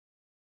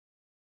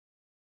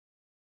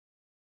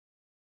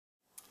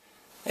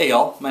Hey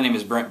y'all, my name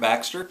is Brent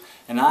Baxter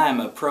and I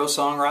am a pro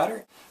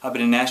songwriter. I've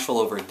been in Nashville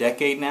over a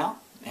decade now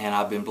and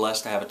I've been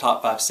blessed to have a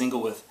top 5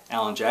 single with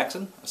Alan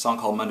Jackson, a song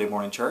called Monday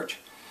Morning Church.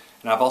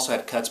 And I've also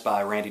had cuts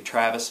by Randy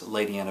Travis,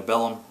 Lady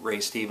Antebellum, Ray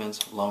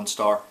Stevens, Lone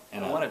Star,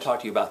 and I want to talk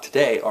to you about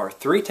today are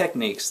 3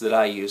 techniques that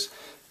I use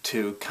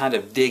to kind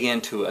of dig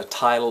into a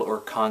title or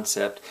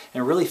concept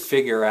and really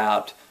figure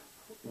out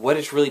what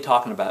it's really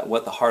talking about,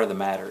 what the heart of the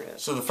matter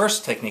is. So the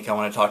first technique I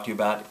want to talk to you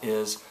about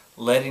is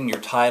letting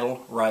your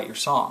title write your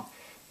song.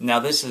 Now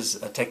this is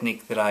a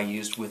technique that I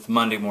used with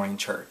Monday Morning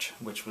Church,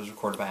 which was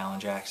recorded by Alan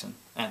Jackson,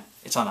 and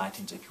it's on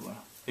iTunes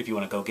if you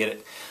want to go get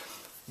it.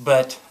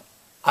 But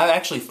I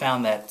actually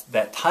found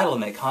that title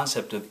and that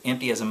concept of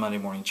empty as a Monday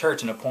morning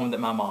church in a poem that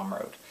my mom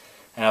wrote.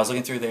 And I was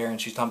looking through there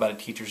and she's talking about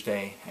a teacher's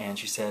day, and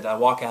she said, I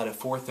walk out at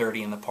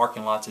 4:30 and the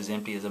parking lot's as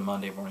empty as a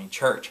Monday morning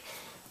church.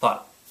 I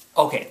thought,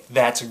 okay,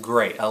 that's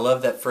great. I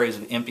love that phrase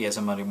of empty as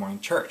a Monday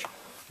morning church.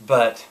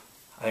 But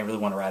I didn't really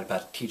want to write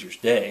about a teacher's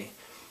day.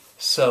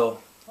 So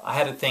I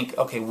had to think,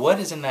 okay, what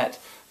is in that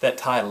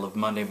title of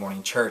Monday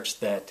Morning Church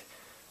that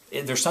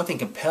there's something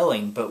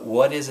compelling, but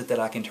what is it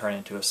that I can turn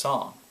into a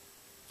song?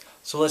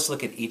 So let's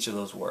look at each of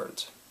those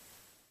words.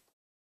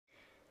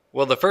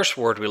 Well, the first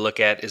word we look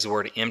at is the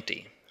word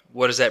empty.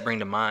 What does that bring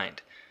to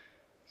mind?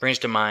 It brings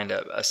to mind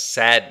a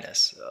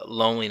sadness, a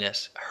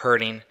loneliness,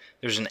 hurting.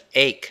 There's an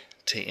ache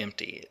to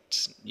empty.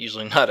 It's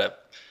usually not a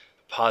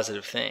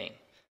positive thing.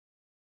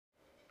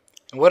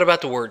 And what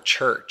about the word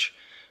church?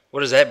 What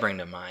does that bring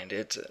to mind?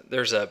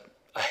 There's a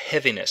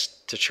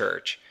heaviness to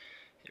church.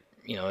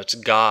 You know, it's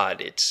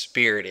God, it's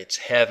spirit, it's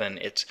heaven,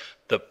 it's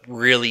the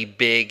really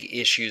big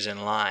issues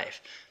in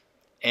life.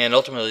 And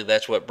ultimately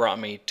that's what brought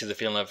me to the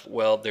feeling of,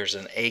 well, there's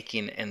an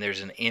aching and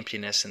there's an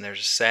emptiness and there's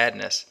a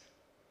sadness.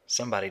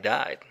 Somebody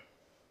died.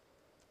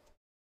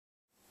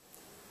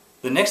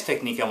 The next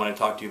technique I want to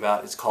talk to you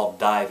about is called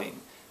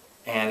diving.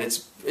 And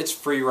it's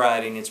free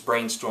writing, it's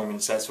brainstorming,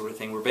 it's that sort of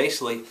thing. Where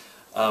basically,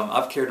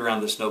 I've carried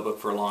around this notebook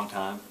for a long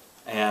time,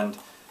 and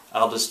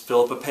I'll just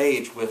fill up a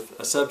page with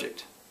a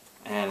subject.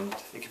 And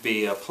it could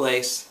be a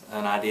place,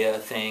 an idea, a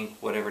thing,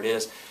 whatever it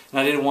is.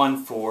 And I did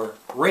one for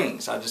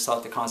rings. I just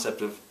thought the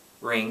concept of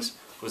rings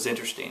was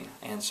interesting.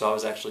 And so I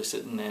was actually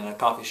sitting in a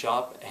coffee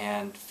shop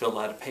and filled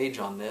out a page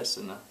on this,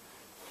 and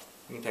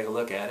you can take a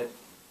look at it.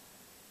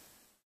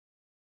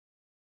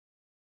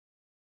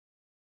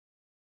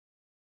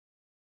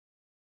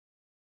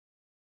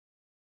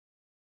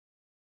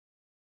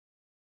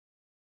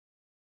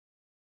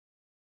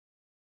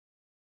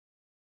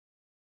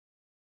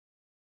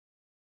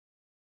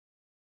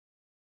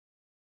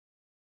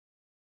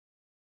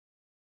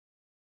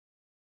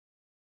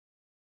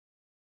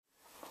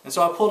 And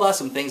so I pulled out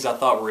some things I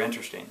thought were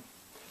interesting.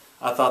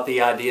 I thought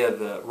the idea of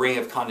the ring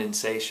of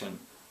condensation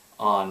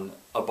on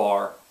a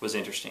bar was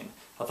interesting.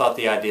 I thought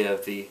the idea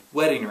of the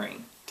wedding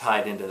ring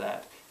tied into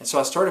that. And so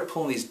I started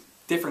pulling these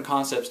different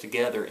concepts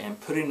together and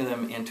putting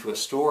them into a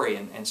story,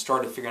 and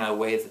started figuring out a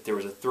way that there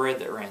was a thread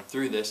that ran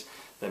through this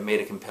that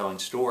made a compelling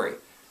story.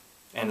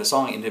 And the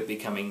song ended up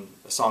becoming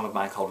a song of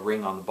mine called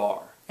Ring on the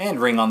Bar. And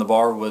Ring on the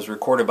Bar was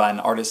recorded by an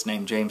artist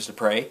named James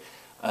Dupre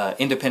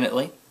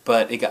independently,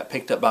 but it got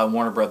picked up by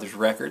Warner Brothers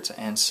Records,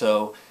 and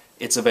so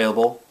it's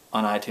available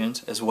on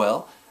iTunes as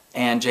well.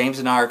 And James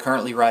and I are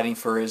currently writing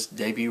for his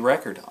debut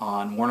record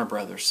on Warner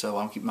Brothers, so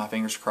I'm keeping my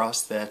fingers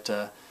crossed that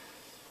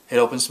it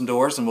opens some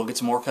doors and we'll get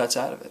some more cuts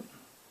out of it.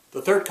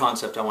 The third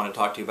concept I want to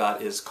talk to you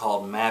about is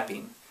called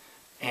mapping.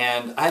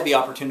 And I had the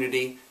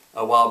opportunity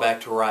a while back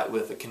to write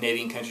with a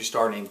Canadian country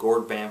star named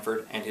Gord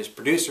Bamford and his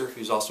producer,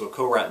 who's also a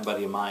co-writing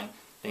buddy of mine,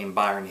 named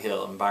Byron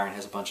Hill. And Byron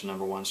has a bunch of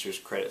 #1s to his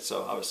credit,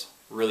 so I was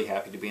really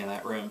happy to be in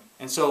that room.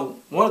 And so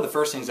one of the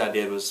first things I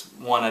did was,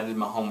 one, I did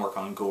my homework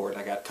on Gord.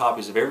 I got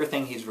copies of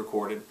everything he's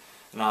recorded,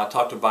 and I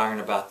talked to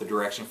Byron about the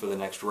direction for the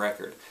next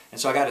record.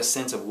 And so I got a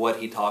sense of what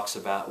he talks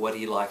about, what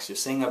he likes to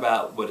sing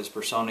about, what his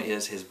persona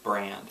is, his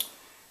brand.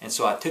 And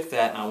so I took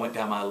that and I went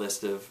down my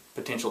list of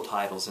potential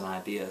titles and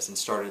ideas and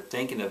started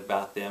thinking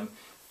about them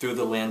through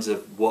the lens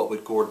of what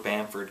would Gord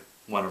Bamford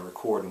want to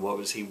record and what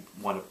does he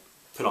want to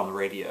put on the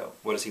radio,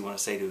 what does he want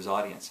to say to his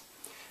audience.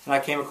 And I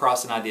came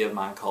across an idea of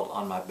mine called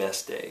On My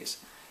Best Days.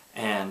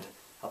 And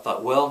I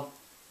thought, well,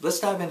 let's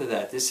dive into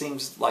that. This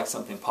seems like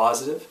something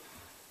positive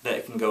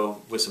that can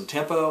go with some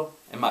tempo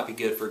and might be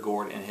good for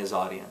Gord and his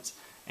audience.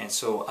 And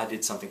so I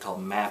did something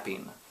called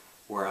mapping,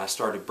 where I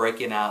started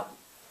breaking out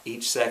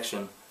each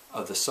section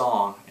of the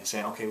song and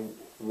saying, okay,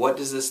 what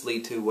does this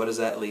lead to? What does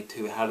that lead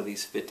to? How do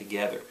these fit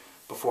together?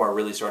 Before I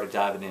really started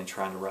diving in and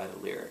trying to write a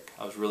lyric.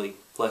 I was really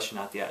fleshing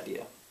out the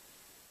idea.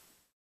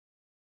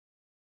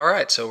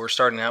 Alright, so we're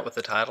starting out with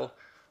the title,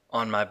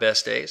 On My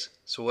Best Days.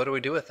 So what do we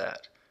do with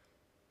that?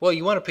 Well,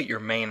 you want to put your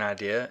main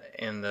idea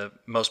in the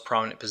most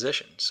prominent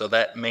position. So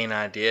that main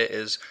idea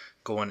is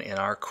going in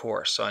our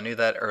chorus. So I knew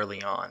that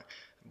early on.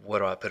 What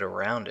do I put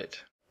around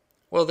it?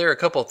 Well, there are a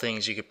couple of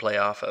things you could play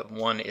off of.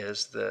 One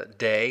is the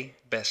day,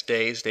 best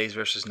days, days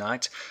versus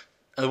nights.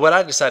 And what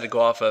I decided to go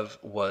off of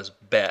was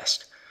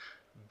best.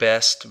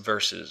 Best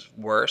versus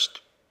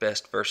worst.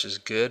 best versus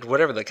good,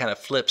 whatever the kind of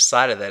flip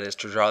side of that is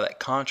to draw that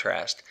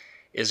contrast,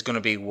 is going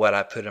to be what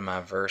I put in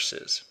my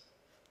verses.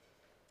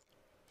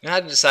 And I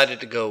decided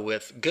to go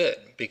with good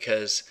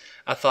because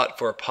I thought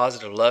for a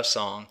positive love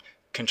song,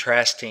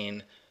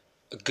 contrasting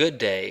a good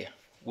day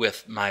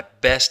with my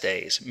best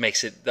days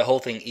makes it the whole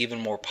thing even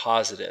more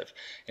positive,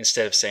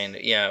 instead of saying,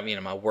 yeah,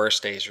 my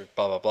worst days are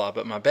blah blah blah,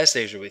 but my best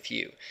days are with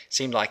you. It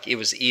seemed like it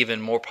was even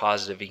more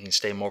positive. You can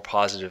stay more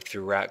positive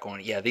throughout,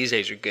 going, yeah, these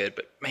days are good,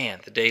 but man,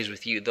 the days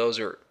with you, those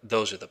are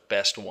the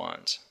best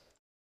ones.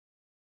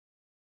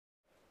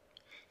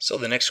 So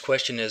the next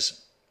question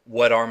is,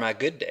 what are my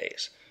good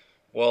days?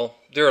 Well,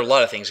 there are a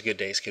lot of things good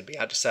days could be.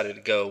 I decided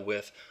to go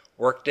with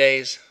work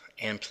days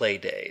and play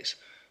days.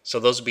 So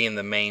those being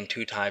the main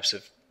two types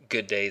of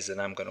good days that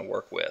I'm going to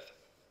work with.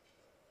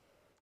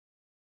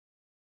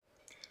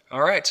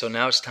 All right, so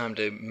now it's time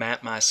to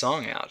map my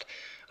song out.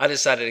 I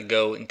decided to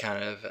go in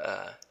kind of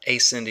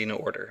ascending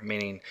order,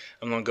 meaning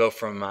I'm going to go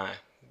from my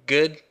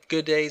good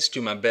days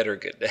to my better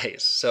good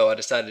days. So I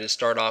decided to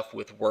start off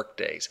with work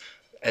days,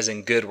 as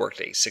in good work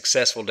days,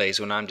 successful days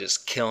when I'm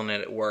just killing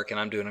it at work and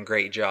I'm doing a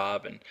great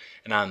job and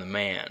I'm the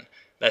man.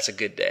 That's a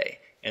good day.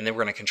 And then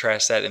we're going to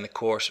contrast that in the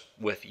chorus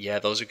with, yeah,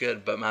 those are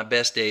good, but my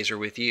best days are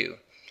with you.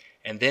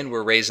 And then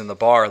we're raising the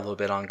bar a little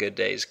bit on good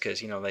days because,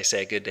 they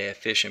say a good day of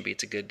fishing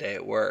beats a good day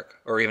at work,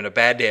 or even a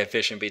bad day of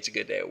fishing beats a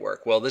good day at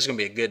work. Well, this is going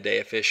to be a good day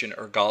of fishing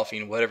or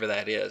golfing, whatever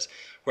that is.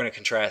 We're going to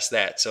contrast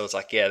that. So it's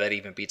like, yeah, that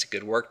even beats a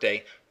good work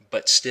day,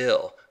 but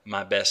still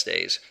my best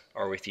days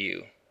are with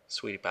you.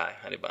 Sweetie Pie,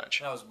 Honey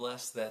Bunch. I was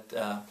blessed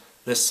that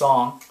this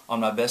song, On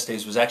My Best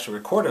Days, was actually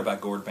recorded by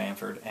Gord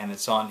Bamford, and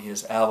it's on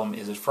his album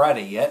Is It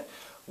Friday Yet?,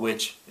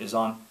 which is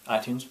on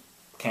iTunes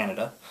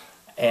Canada,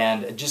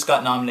 and it just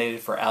got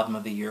nominated for Album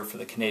of the Year for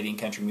the Canadian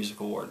Country Music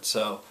Awards.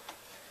 So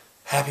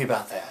happy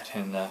about that,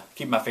 and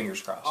keep my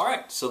fingers crossed.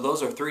 Alright, so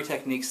those are 3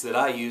 techniques that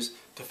I use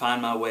to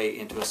find my way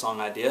into a song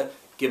idea.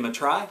 Give them a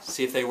try,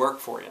 see if they work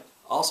for you.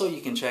 Also,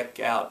 you can check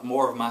out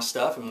more of my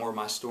stuff and more of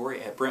my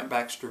story at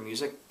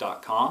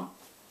brentbaxtermusic.com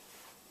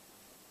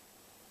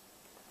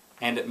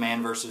and at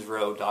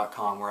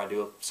manversusrow.com, where I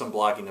do some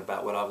blogging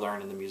about what I've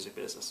learned in the music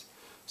business.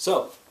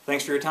 So,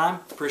 thanks for your time.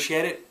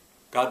 Appreciate it.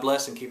 God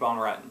bless, and keep on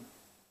writing.